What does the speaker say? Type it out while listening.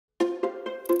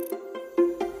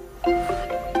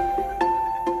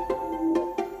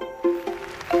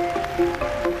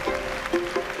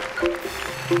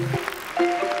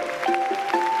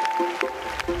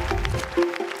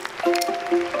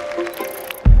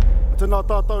Tēnā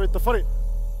tātou e te whare.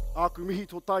 Aku mihi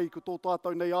tō tai ko tō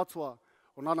tātou nei atua,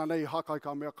 o nana nei hakai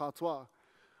ka mea katoa.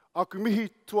 Aku mihi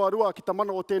tuarua ki ta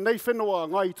mana o tēnei whenua,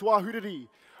 ngai tuahuriri,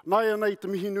 nai nei te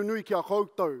mihi nunui ki a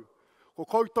koutou. Ko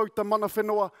koutou te mana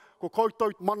whenua, ko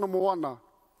koutou mana moana.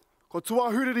 Ko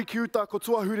tuahuriri ki uta, ko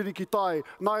tuahuriri ki tai,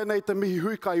 nai nei te mihi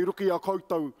huikai i ruki a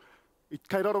koutou.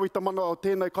 Kei raro i ta mana o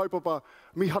tēnei kaupapa,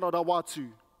 mihara ra wātu.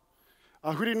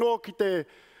 A huri no ki te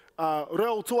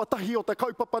reo tuatahi o te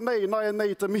kaupapa nei, nai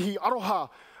nei te mihi aroha,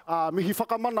 mihi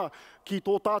whakamana ki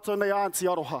tō tātou nei auntie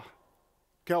aroha.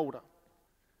 Kia ora.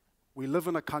 We live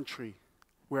in a country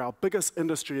where our biggest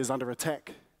industry is under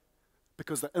attack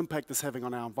because the impact it's having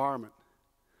on our environment.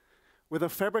 Where the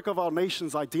fabric of our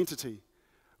nation's identity,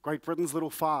 Great Britain's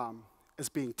little farm, is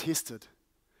being tested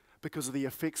because of the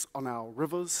effects on our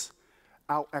rivers,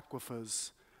 our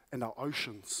aquifers, and our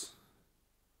oceans.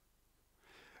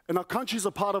 And our countries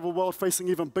are part of a world facing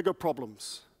even bigger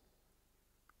problems.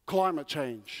 Climate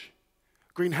change,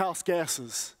 greenhouse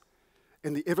gases,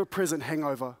 and the ever-present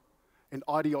hangover and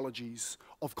ideologies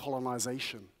of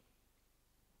colonization.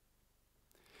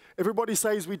 Everybody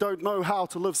says we don't know how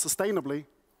to live sustainably,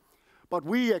 but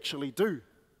we actually do.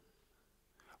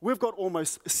 We've got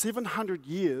almost 700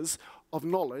 years of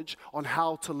knowledge on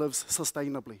how to live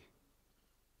sustainably.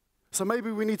 So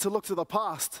maybe we need to look to the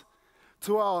past,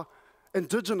 to our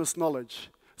indigenous knowledge,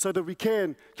 so that we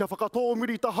can, kia whakatō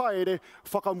muri taha ere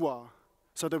whakamua,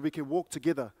 so that we can walk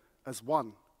together as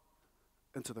one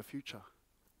into the future.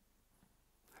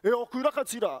 E o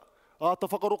kurakatira, a ta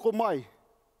whakaroko mai,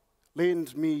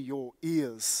 lend me your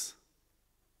ears.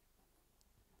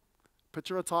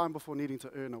 Picture a time before needing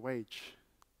to earn a wage,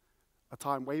 a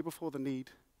time way before the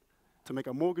need to make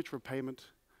a mortgage repayment,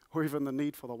 or even the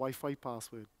need for the Wi-Fi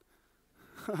password.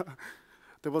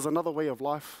 There was another way of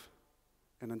life,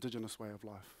 an indigenous way of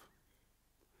life.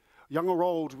 Young or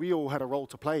old, we all had a role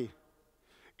to play,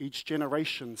 each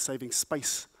generation saving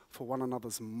space for one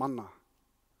another's mana,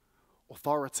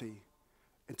 authority,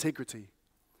 integrity,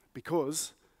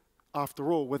 because,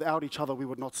 after all, without each other we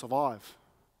would not survive.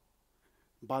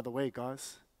 And by the way,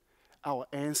 guys, our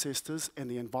ancestors and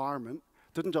the environment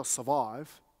didn't just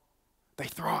survive, they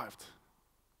thrived.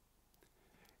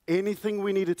 Anything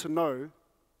we needed to know,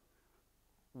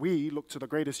 we looked to the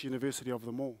greatest university of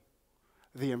them all,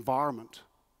 the environment.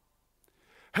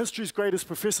 History's greatest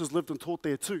professors lived and taught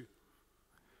there too.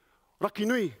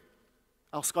 Rakinui,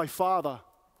 our sky father,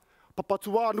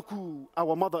 Papatuanuku,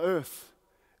 our mother earth,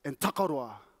 and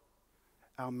Takaroa,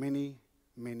 our many,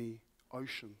 many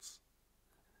oceans.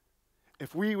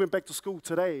 If we went back to school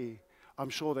today, I'm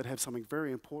sure they'd have something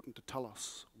very important to tell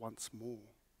us once more.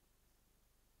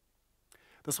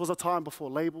 This was a time before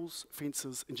labels,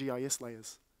 fences, and GIS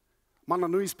layers.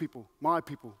 Mananui's people, my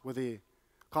people, were there.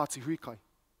 Kāti Huikai.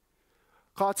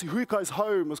 Kāti Huikai's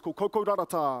home was called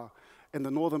Koukourārata in the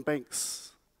northern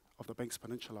banks of the Banks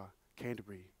Peninsula,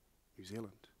 Canterbury, New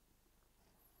Zealand.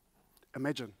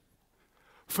 Imagine,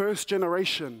 first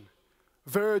generation,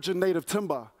 virgin native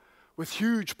timber with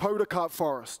huge podocarp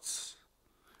forests,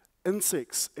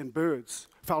 insects and birds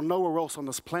found nowhere else on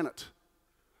this planet.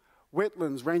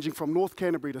 Wetlands ranging from North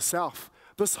Canterbury to South.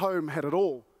 This home had it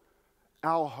all.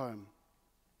 Our home,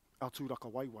 our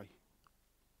tūraka waiwai.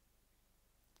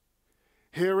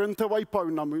 Here in Te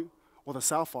Waipounamu, or the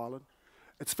South Island,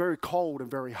 it's very cold and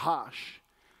very harsh.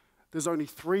 There's only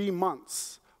 3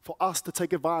 months for us to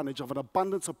take advantage of an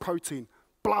abundance of protein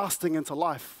blasting into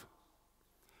life.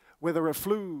 Whether it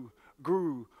flew,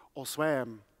 grew, or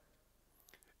swam,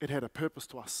 it had a purpose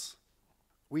to us.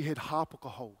 We had hāpuka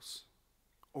holes,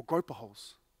 or groper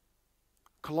holes,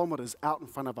 kilometres out in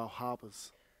front of our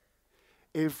harbours.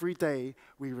 Every day,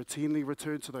 we routinely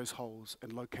returned to those holes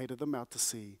and located them out to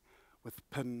sea with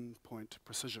pinpoint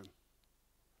precision.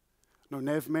 No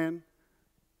Navman,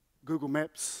 Google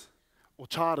Maps, or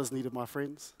charters needed, my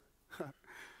friends.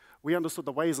 We understood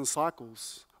the ways and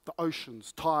cycles, the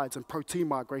oceans, tides, and protein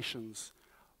migrations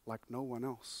like no one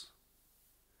else.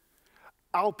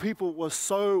 Our people were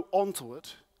so onto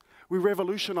it, we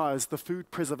revolutionized the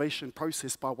food preservation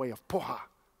process by way of poha,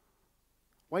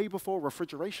 way before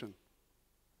refrigeration.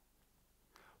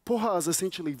 Poha is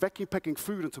essentially vacuum packing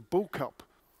food into bullkelp,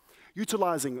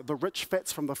 utilizing the rich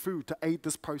fats from the food to aid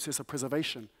this process of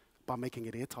preservation by making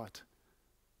it airtight.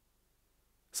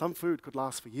 Some food could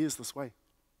last for years this way.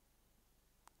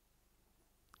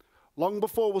 Long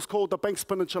before it was called the Banks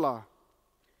Peninsula,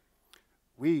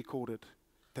 we called it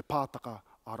Te Pātaka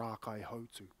a Rākai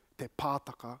Hautu. Te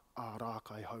Pātaka a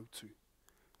Rākai Hautu.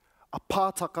 A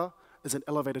pātaka is an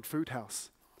elevated food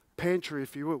house, pantry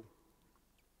if you will.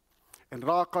 And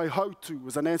Rākai Hautu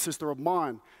was an ancestor of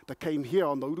mine that came here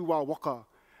on the Urua Waka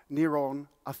near on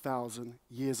 1,000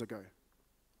 years ago,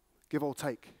 give or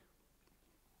take.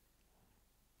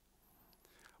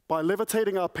 By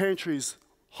levitating our pantries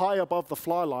high above the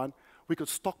fly line, we could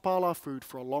stockpile our food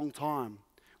for a long time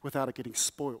without it getting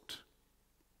spoilt.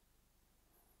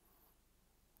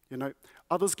 You know,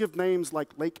 others give names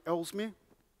like Lake Ellesmere.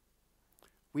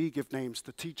 We give names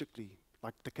strategically,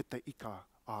 like Te Kite Ika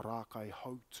a Rākai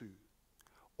Hautu,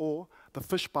 or the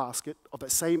fish basket of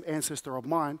that same ancestor of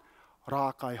mine,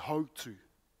 Rākai Hautu.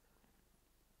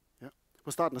 Yeah?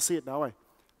 We're starting to see it now, eh?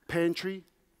 Pantry,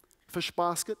 fish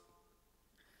basket.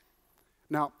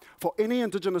 Now, for any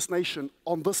indigenous nation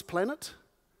on this planet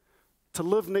to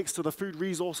live next to the food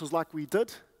resources like we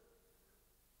did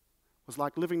was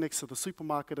like living next to the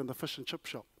supermarket and the fish and chip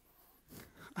shop.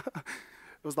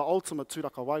 It was the ultimate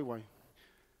tūraka waiwai.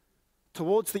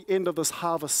 Towards the end of this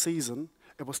harvest season,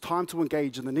 it was time to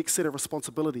engage in the next set of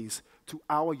responsibilities to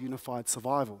our unified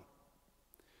survival.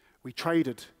 We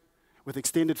traded with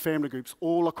extended family groups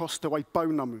all across Te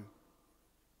Waipounamu,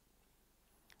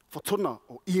 for tuna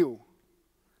or eel,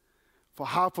 for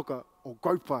hāpuka or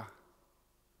gaupa,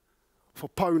 for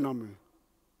pounamu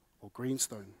or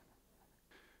greenstone.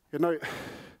 You know,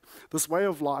 this way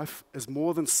of life is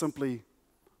more than simply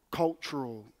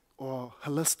cultural or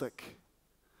holistic.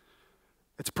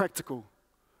 It's practical,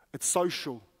 it's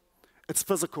social, it's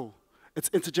physical, it's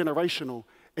intergenerational,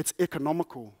 it's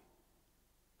economical,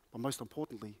 but most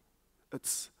importantly,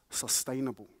 it's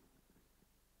sustainable.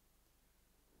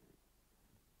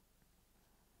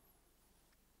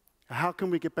 How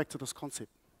can we get back to this concept?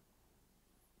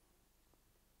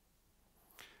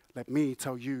 Let me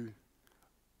tell you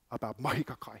about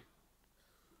mahikakai.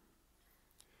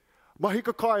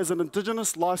 Mahikakai is an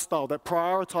indigenous lifestyle that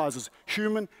prioritizes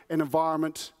human and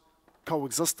environment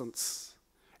coexistence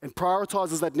and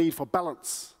prioritizes that need for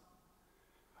balance.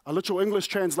 A literal English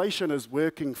translation is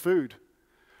working food,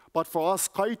 but for us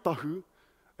Ngāi Tahu,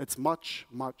 it's much,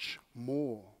 much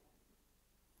more.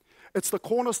 It's the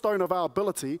cornerstone of our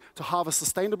ability to harvest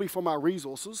sustainably from our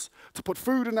resources, to put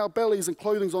food in our bellies and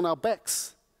clothing on our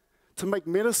backs, to make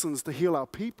medicines to heal our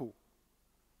people.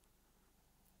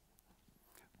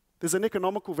 There's an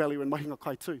economical value in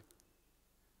mahikakai too.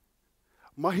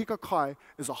 Mahikakai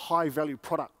is a high-value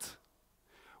product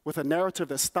with a narrative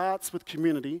that starts with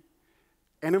community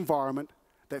and environment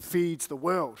that feeds the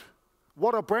world.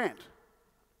 What a brand!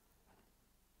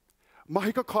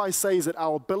 Mahikakai says that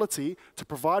our ability to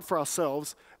provide for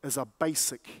ourselves is a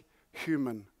basic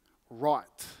human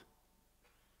right.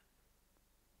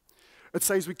 It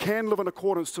says we can live in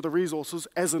accordance to the resources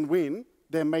as and when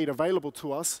they're made available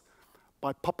to us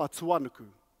by papa tuanuku.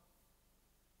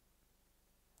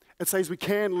 It says we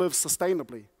can live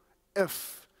sustainably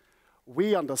if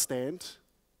we understand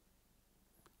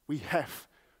we have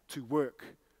to work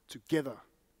together.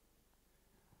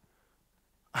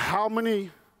 How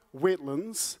many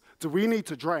wetlands do we need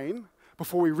to drain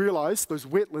before we realize those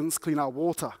wetlands clean our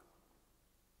water?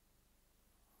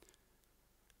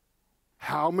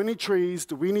 How many trees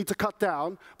do we need to cut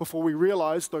down before we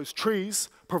realize those trees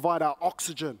provide our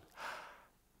oxygen?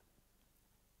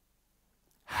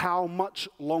 How much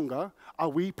longer are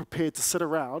we prepared to sit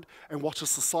around and watch a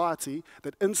society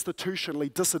that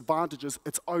institutionally disadvantages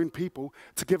its own people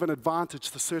to give an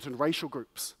advantage to certain racial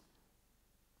groups?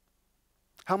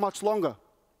 How much longer?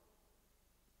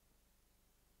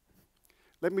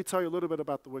 Let me tell you a little bit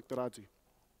about the work that I do.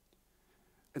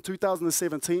 In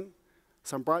 2017,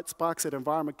 some bright sparks at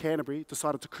Environment Canterbury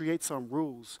decided to create some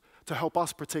rules to help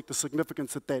us protect the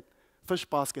significance that that fish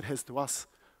basket has to us,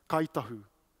 Ngāi Tahu.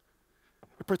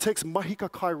 It protects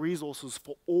mahikakai resources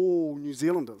for all New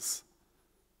Zealanders.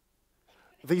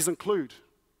 These include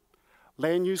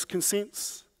land use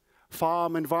consents,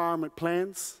 farm environment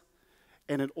plans,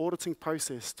 and an auditing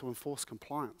process to enforce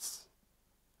compliance.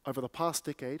 Over the past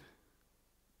decade,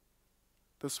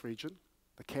 this region,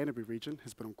 the Canterbury region,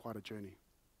 has been on quite a journey.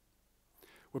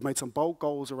 We've made some bold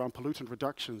goals around pollutant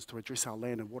reductions to address our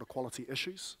land and water quality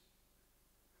issues.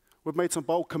 We've made some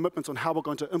bold commitments on how we're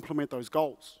going to implement those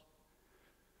goals.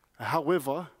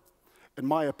 However, in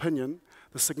my opinion,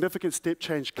 the significant step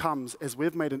change comes as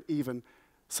we've made an even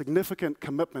significant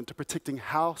commitment to protecting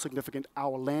how significant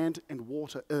our land and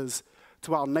water is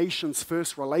to our nation's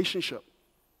first relationship.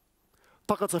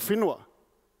 Tangata whenua,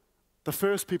 the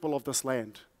first people of this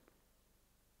land.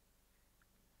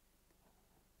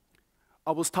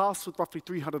 I was tasked with roughly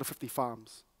 350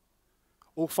 farms.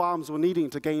 All farms were needing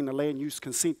to gain a land use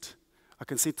consent, a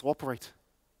consent to operate.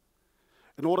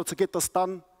 In order to get this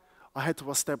done, I had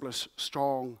to establish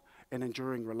strong and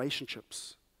enduring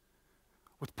relationships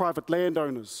with private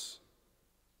landowners,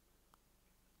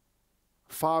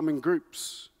 farming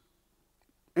groups,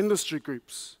 industry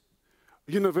groups,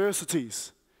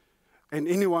 universities, and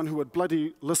anyone who would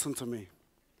bloody listen to me.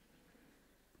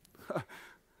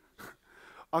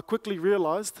 I quickly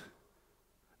realized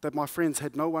that my friends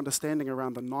had no understanding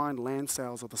around the 9 land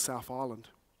sales of the South Island,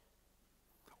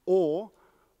 or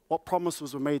what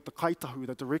promises were made to Ngāi Tahu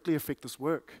that directly affect this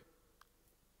work.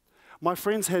 My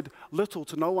friends had little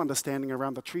to no understanding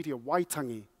around the Treaty of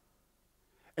Waitangi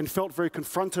and felt very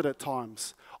confronted at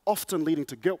times, often leading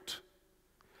to guilt,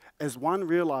 as one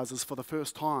realizes for the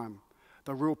first time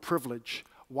the real privilege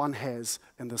one has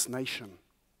in this nation.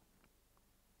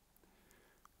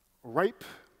 Rape,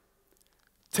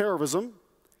 terrorism,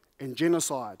 and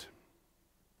genocide.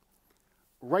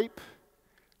 Rape,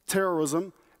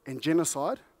 terrorism, and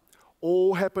genocide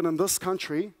all happened in this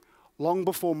country long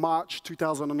before March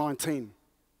 2019.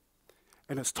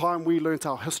 And it's time we learnt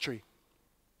our history.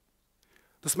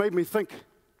 This made me think,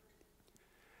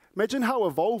 imagine how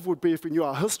evolved would be if we knew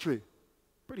our history.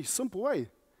 Pretty simple, eh?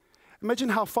 Imagine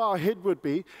how far ahead we'd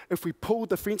be if we pulled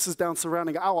the fences down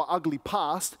surrounding our ugly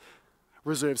past,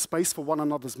 reserved space for one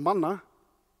another's mana,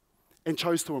 and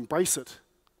chose to embrace it.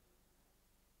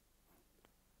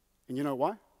 And you know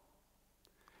why?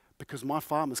 Because my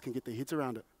farmers can get their heads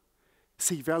around it,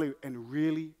 see value, and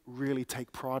really, really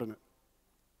take pride in it.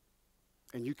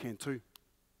 And you can too.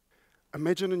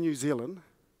 Imagine a New Zealand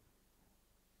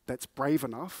that's brave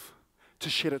enough to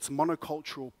shed its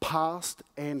monocultural past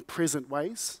and present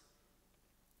ways,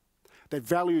 that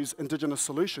values indigenous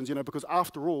solutions, because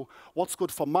after all, what's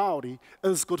good for Māori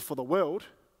is good for the world.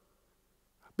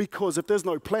 Because if there's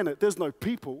no planet, there's no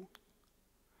people.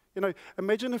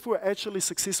 Imagine if we were actually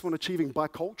successful in achieving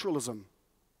biculturalism,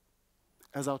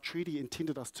 as our treaty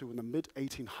intended us to in the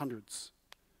mid-1800s.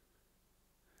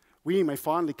 We may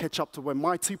finally catch up to where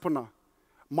my tipuna,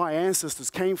 my ancestors,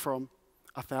 came from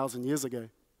 1,000 years ago.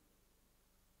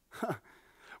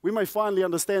 We may finally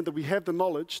understand that we have the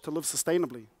knowledge to live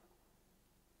sustainably.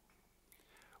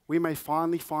 We may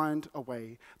finally find a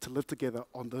way to live together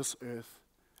on this earth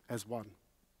as one.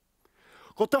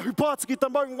 Ko Te Ahu Pātiki te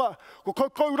maunga, ko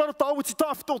Koukourārata awiti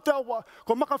tāwhito te awa,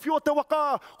 ko makawhio te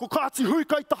waka, ko Kāti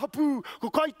Huikai te hapū, ko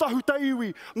Ngāi Tahu te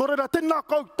iwi, no reira tēnā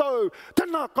koutou,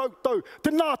 tēnā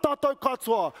tātou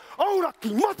katoa,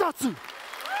 auraki matatu!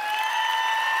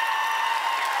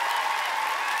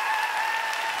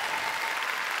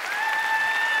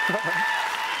 Ha ha ha.